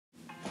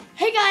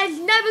Hey guys,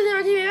 never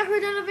TV back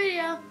with another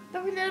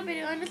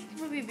video. And this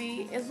will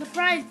be a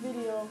surprise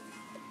video.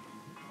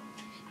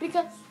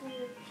 Because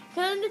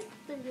in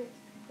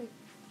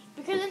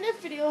this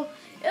video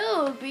it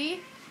will be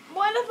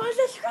one of my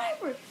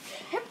subscribers.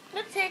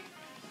 Let's take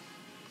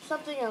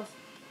something else.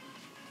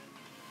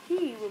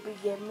 He will be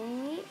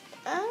giving me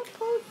a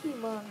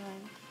Pokemon.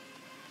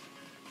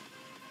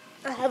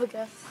 I have a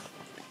guess.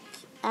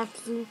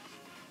 Actually.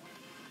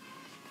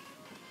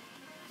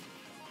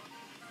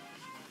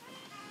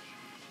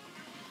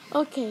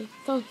 Okay,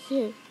 so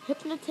here,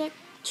 Hypnotic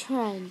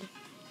Trend.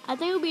 I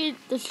think it'll be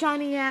the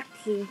shiny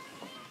Axie.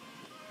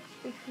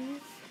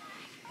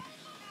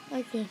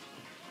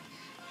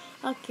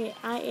 Okay,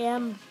 I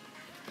am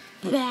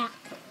back.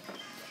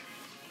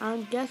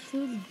 Guess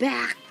who's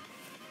back?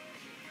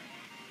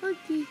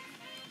 Okay.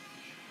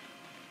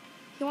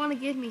 You want to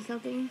give me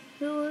something?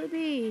 Who will it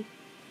be?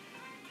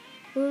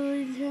 Will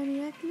it be the shiny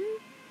Axie?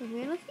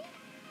 Okay, let's see.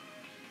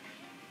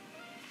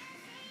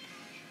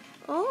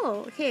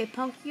 Oh, okay,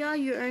 Palkia,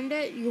 you earned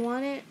it. You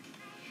want it?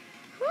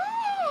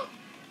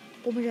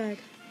 Oh my god.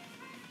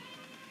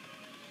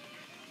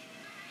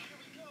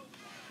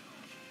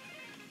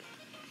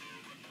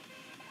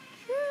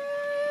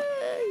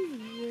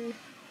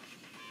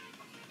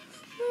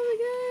 Oh my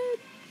god.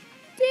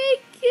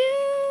 Thank you.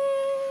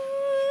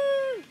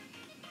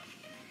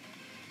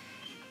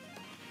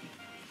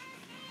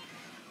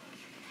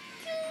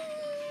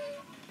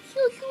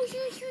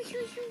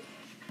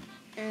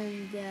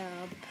 And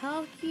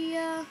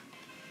Palkia.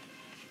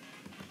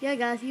 Yeah,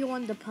 guys, you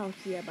won the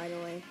Palkia, by the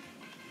way.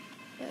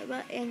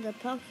 And the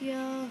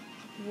Palkia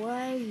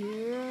was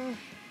your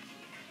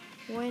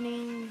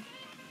winning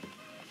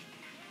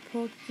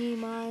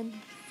Pokemon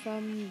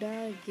from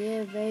the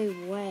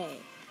giveaway.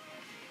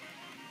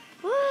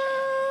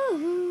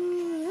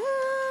 Woo!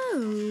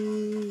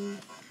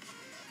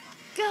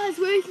 Guys,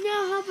 we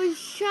now have a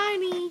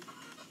shiny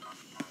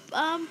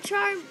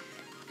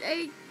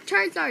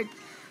Charizard.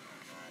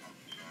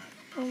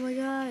 Oh my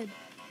god.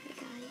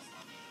 Guys.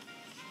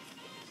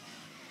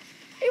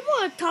 If you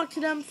want to talk to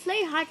them,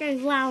 say hi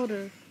guys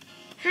louder.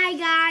 Hi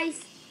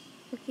guys.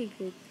 Okay,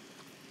 good.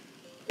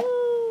 Ooh,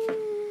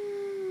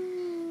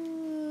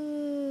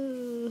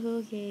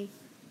 okay.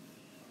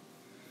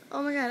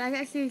 Oh my god, I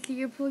actually see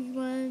your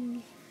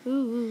Pokemon.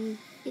 Ooh.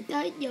 Is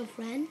that your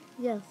friend?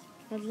 Yes.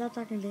 I'm not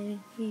talking to me.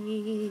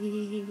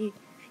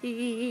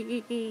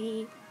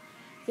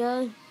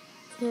 Go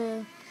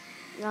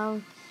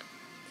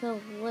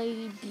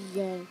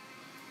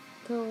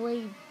to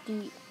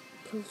Lady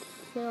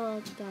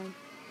Priscilla.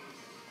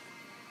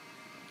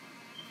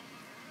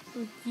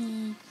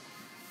 Okay.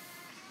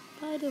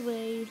 By the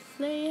way,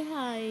 say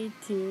hi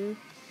to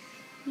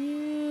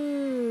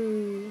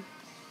YouTube.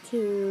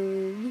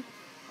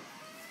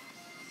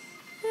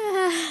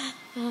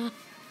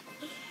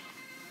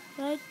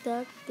 I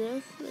thought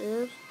this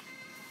is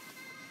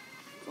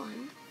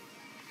Fun.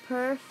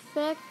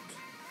 perfect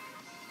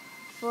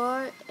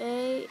for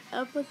a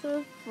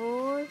episode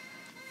 4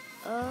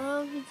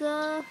 of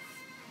the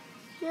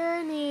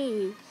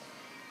journey.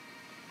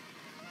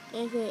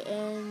 Okay,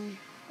 and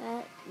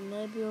that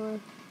Nebula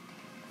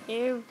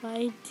Air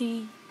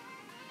Mighty.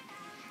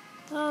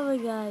 Oh my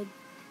god.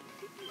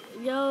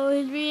 Yo,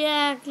 his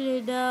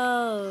reaction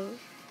though.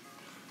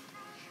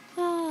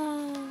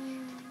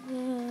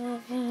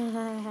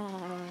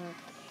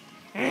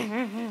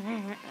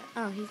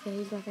 Oh,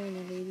 he's not saying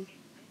that, baby.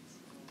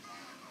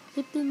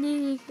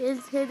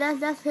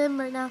 That's him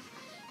right now.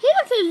 He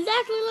looks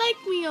exactly like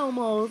me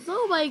almost.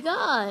 Oh my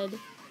god.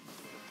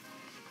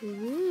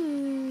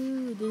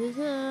 Ooh, this is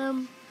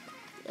him.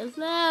 It's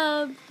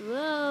him.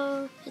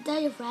 Whoa. Is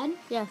that your friend?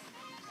 Yes,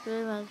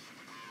 very much.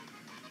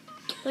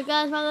 So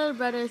guys, my little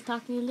brother is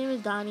talking. His name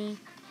is Donnie.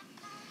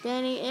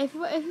 Danny, if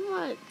you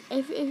want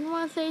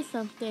to say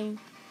something,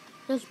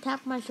 just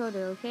tap my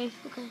shoulder, okay?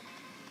 Okay.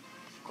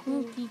 Cool.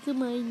 Okay,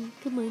 come on,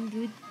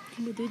 dude.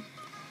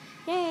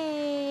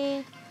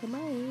 Hey, come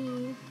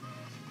on.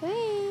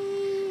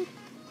 Hey.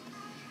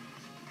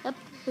 Up,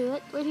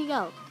 where'd he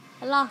go?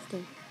 I lost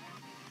him.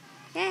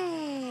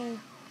 Hey.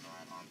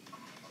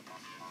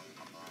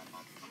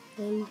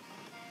 Hey.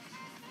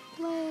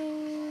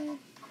 Play.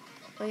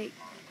 Wait.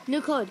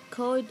 New code.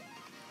 Code.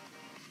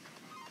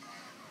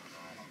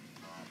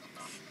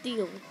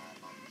 Steal.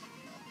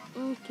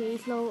 Okay,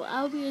 so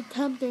I'll be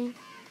attempting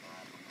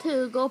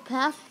to go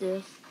past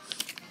this.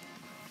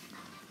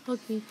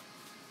 Okay.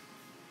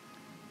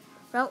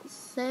 Route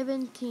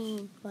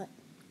 17. What?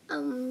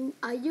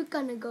 Are you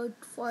gonna go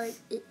for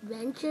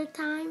adventure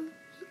time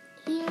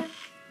here?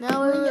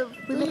 No,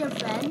 With your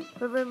friend?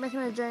 we're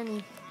making a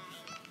journey.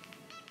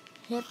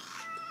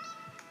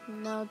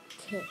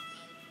 Hypnotic.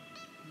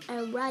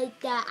 And right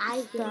there,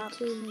 I hear Stop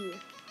too. here.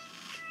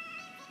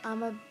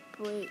 I'ma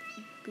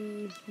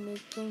be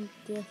making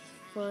this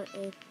for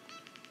a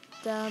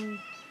thumbnail.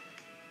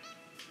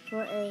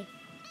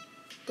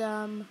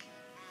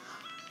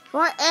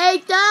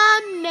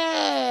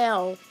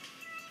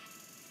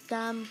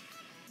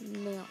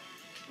 Thumbnail.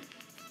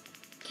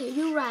 Can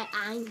you write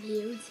I'm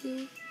here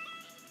too?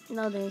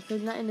 No, then,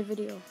 because not in the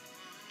video.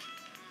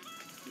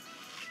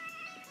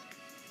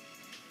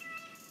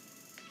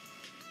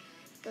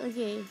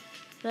 Okay,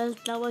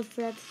 that was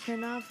for that to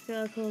turn off. So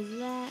I'll close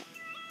that.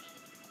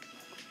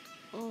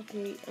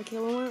 Okay,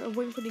 we're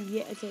waiting for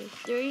the okay,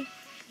 3.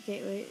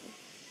 Okay, wait.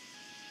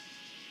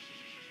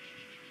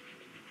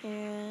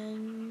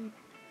 And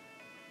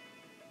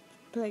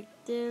click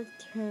this,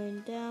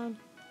 turn down,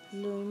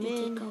 zoom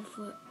in. Take off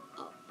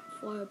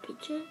for a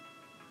picture.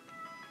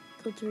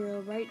 Go to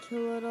the right a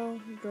little,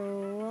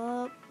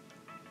 go up,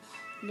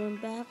 zoom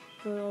back,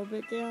 go a little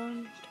bit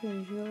down,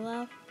 turn to the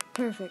left.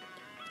 Perfect.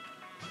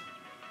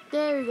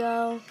 There we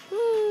go.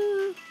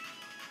 Woo!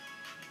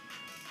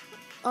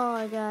 Oh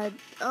my god.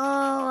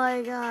 Oh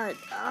my god.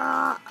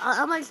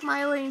 I'm like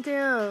smiling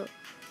too.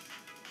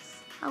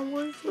 I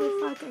wonder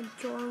if I can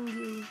join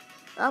you.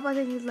 Oh, I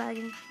think he's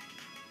lagging.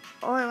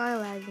 Or am I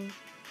lagging?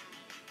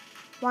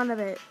 One of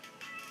it.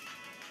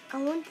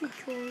 I want to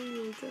join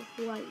you just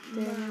right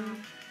now.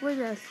 What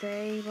did I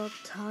say about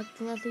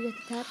talking? I think you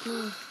have to tap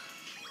me.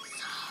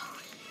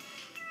 Sorry.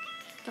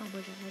 Oh my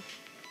god.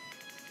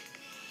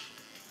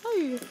 How do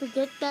you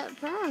forget that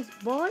fast,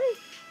 boy?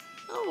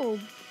 Oh,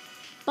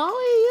 boy,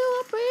 you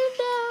up and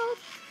down.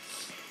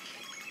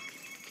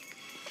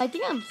 I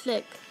think I'm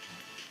sick.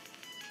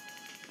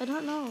 I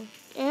don't know.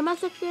 Am I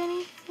sick,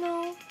 Danny?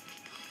 No.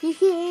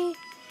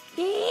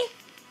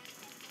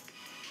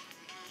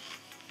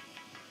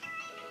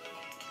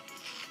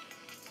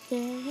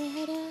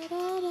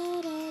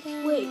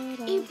 Wait,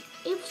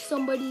 if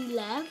somebody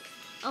left,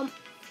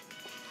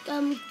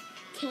 can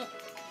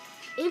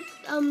if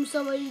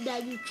somebody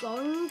that you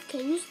joined,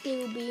 can you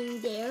still be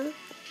in there?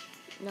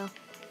 No.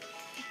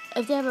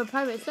 If they have a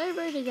private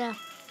server, then yeah.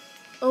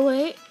 Oh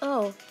wait.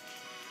 Oh.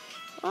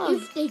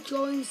 If they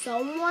join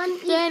someone,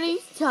 Danny,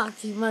 you talk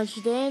too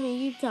much. Danny,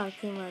 you talk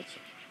too much.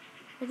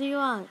 What do you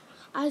want?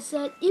 I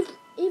said if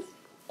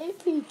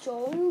he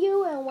joined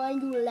you and when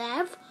you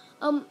left,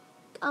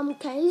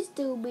 can you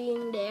still be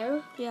in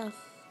there? Yes.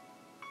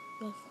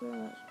 Yes, very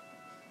much.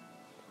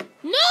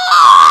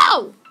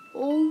 No!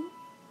 Oh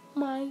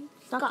my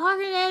Stop God.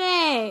 talking,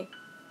 Danny!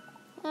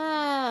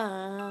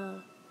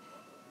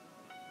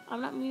 I'm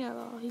not mean at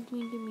all. He's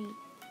mean to me.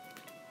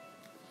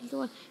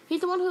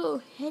 He's the one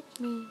who hit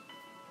me.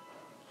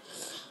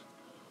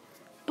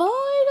 Boy,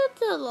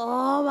 that's a...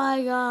 Oh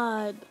my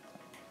god.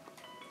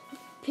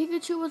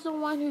 Pikachu was the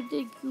one who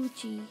did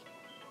Gucci.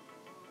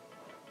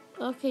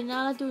 Okay,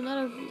 now let's do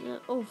another...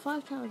 Oh,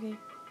 5 times, okay.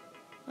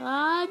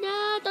 No,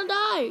 don't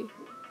die!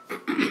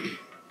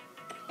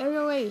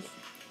 Aerial race.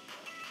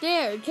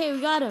 There, okay, we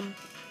got him.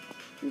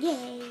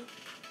 Yay.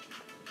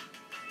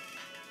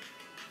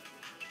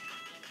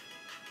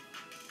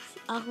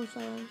 Aqua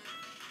silence.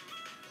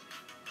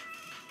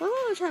 Why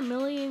don't I try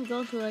million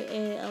go to like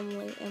a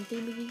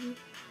empty bikini?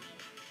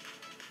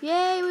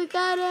 Yay, we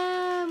got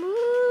him!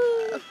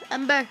 Woo!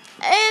 Ember!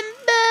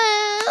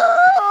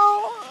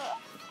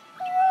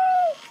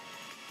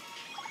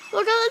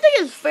 Look, I think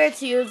it's fair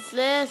to use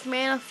this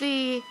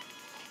Manaphy.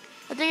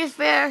 I think it's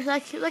fair.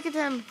 Like, look at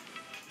him.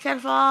 Trying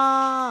to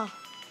fall.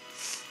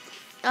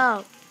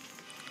 Oh.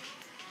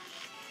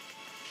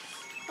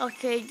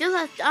 Okay,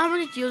 I'm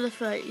gonna use this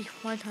for like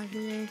one time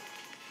today.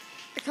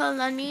 Because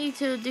I need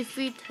to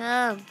defeat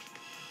him.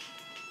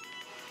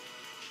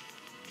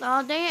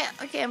 Oh, dang it.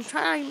 Okay, I'm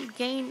trying to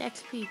gain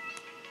XP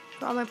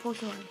for all my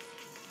Pokemon.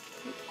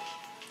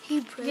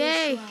 He plays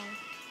Yay. well.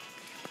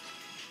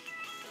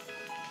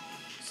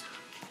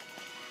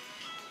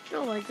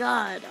 Oh my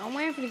god. I'm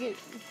waiting for to get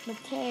my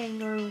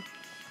Tang or...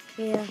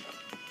 Yeah.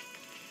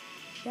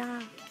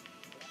 Yeah.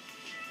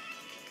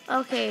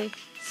 Okay.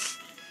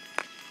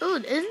 Ooh,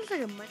 isn't this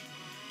like a...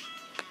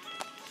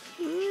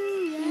 Ooh,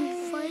 You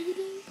yay. fighting?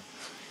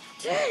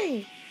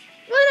 Dang!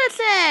 What did I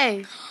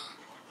say?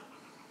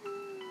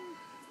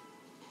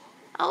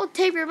 I'll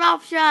tape your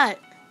mouth shut.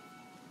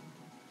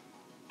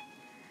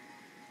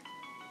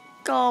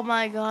 Oh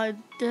my god,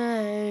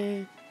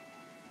 dang.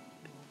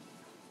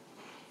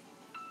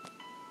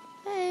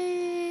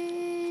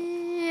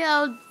 Hey,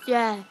 oh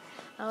yeah.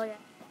 Oh yeah.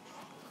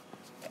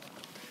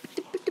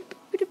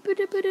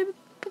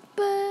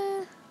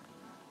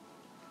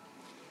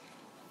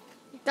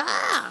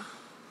 Ah!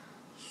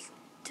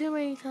 Too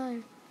many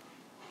times.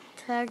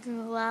 Tagged in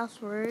the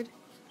last word.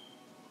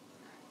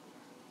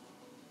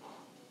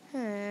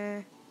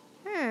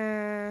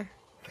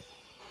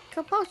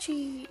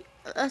 Kapochi.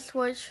 Let's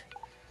switch.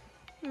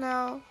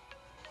 No.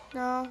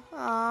 No.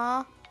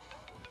 Aw.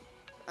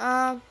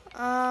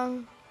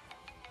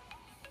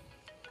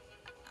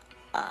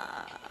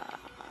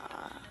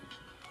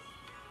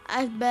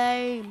 Ice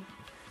babe.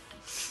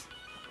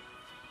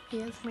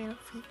 Yes, man.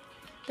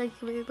 Thank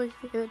you very much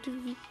for your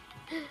TV.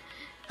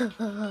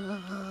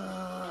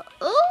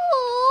 Oh!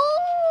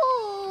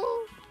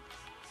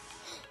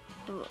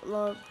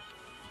 Love.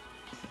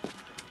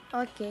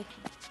 Okay.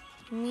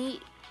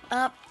 Meet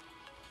up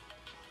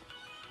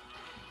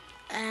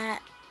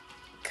at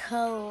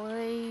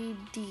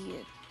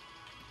Caladian.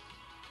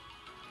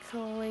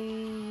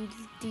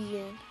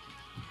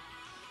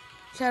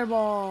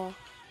 Chatterball.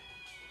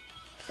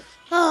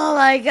 Oh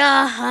my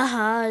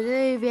god,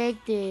 they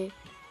baked it.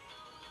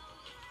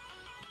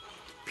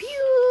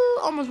 Pew!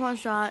 Almost one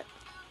shot.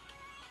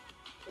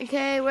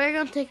 Okay, we're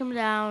gonna take him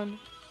down.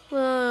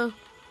 Whoa.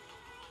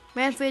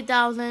 Man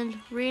 3000,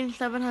 Reen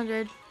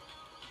 700.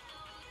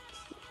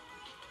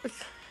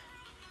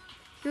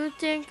 You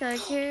think I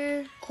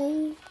care?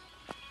 Oh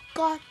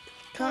God.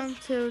 Come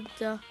to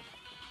the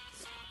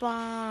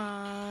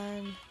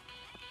spawn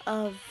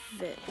of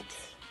it.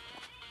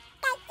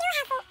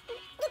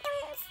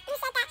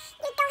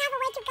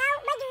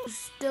 You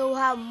still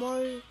have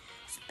more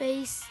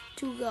space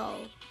to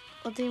go.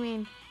 What do you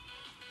mean?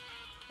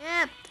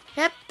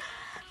 Yep.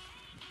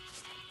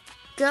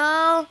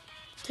 Go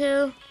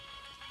to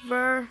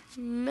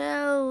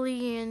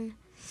Vermilion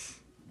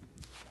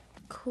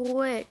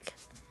quick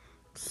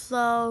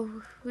so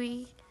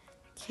we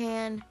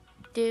can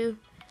do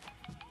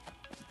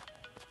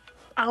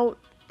outro.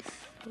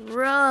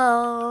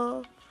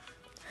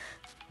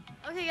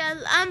 Okay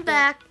guys, I'm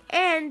back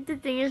and the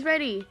thing is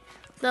ready.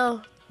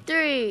 So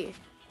 3,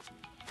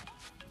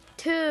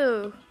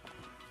 2,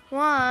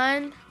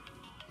 1.